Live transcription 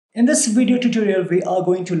In this video tutorial, we are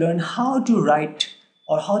going to learn how to write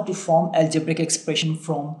or how to form algebraic expression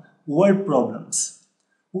from word problems.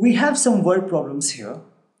 We have some word problems here,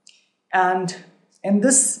 and in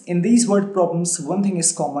these word problems, one thing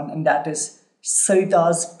is common, and that is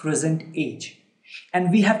Sarita's present age.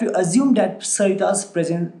 And we have to assume that Sarita's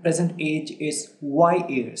present age is Y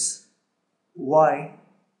years. Y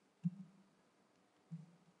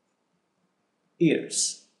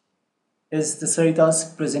years is the Sarita's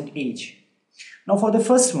present age. Now for the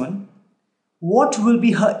first one, what will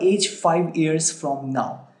be her age 5 years from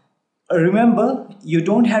now? Remember, you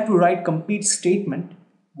don't have to write complete statement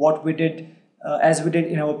what we did as we did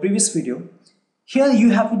in our previous video. Here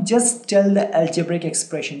you have to just tell the algebraic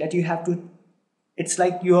expression that you have to, it's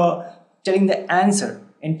like you are telling the answer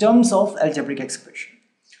in terms of algebraic expression.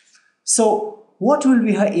 So what will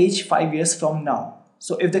be her age 5 years from now?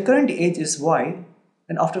 So if the current age is Y,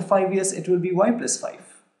 then after 5 years it will be Y plus 5,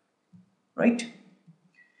 right?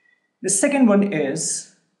 The second one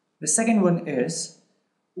is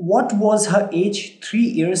what was her age 3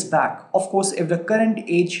 years back? Of course, if the current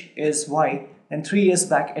age is Y, then 3 years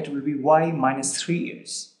back it will be Y minus 3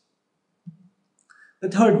 years. The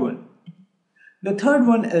third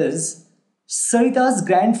one is Sarita's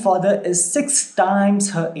grandfather is 6 times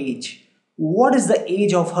her age. What is the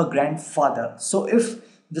age of her grandfather? So if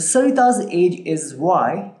the Sarita's age is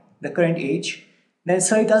Y, the current age, then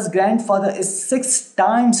Sarita's grandfather is 6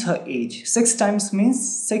 times her age. 6 times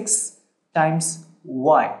means 6 times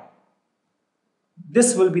Y.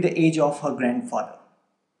 This will be the age of her grandfather.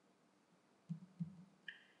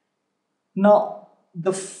 Now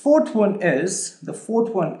the fourth one is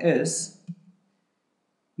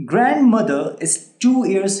grandmother is 2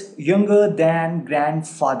 years younger than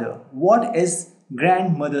grandfather. What is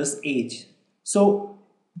grandmother's age? So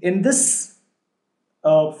in this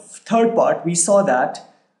third part, we saw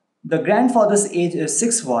that the grandfather's age is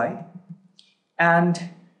 6y, and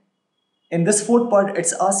in this fourth part,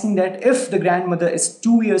 it's asking that if the grandmother is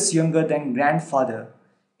 2 years younger than grandfather,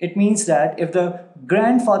 it means that if the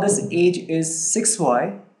grandfather's age is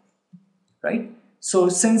 6y, right? So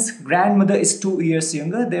since grandmother is 2 years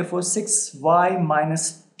younger, therefore 6y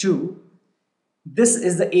minus 2, this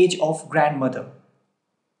is the age of grandmother.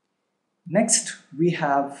 Next, we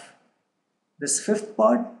have this fifth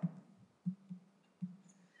part.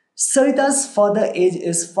 Sarita's father age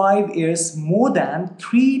is 5 years more than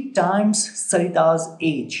 3 times Sarita's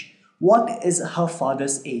age. What is her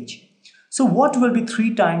father's age? So what will be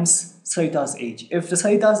 3 times Sarita's age? If the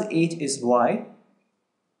Sarita's age is Y,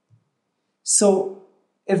 so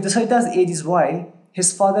if the Sarita's age is Y,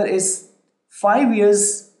 his father is 5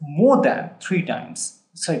 years more than 3 times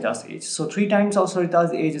Sarita's age. So 3 times of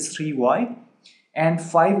Sarita's age is 3y, and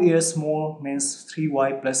 5 years more means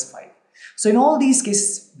 3y plus 5. So in all these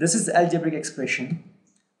cases, this is algebraic expression,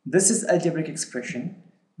 this is algebraic expression,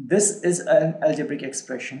 this is an algebraic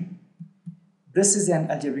expression, this is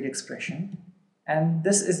an algebraic expression, and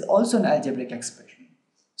this is also an algebraic expression.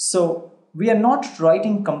 So we are not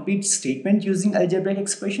writing complete statement using algebraic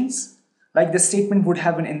expressions like the statement would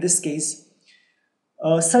happen in this case.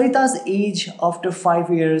 Sarita's age after 5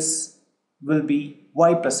 years will be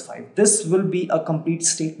Y plus 5. This will be a complete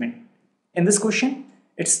statement. In this question,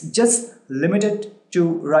 it's just limited to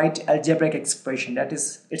write algebraic expression. That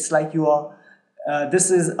is, it's like you are, this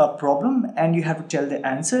is a problem and you have to tell the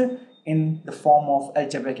answer in the form of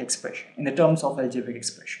algebraic expression, in the terms of algebraic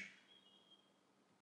expression.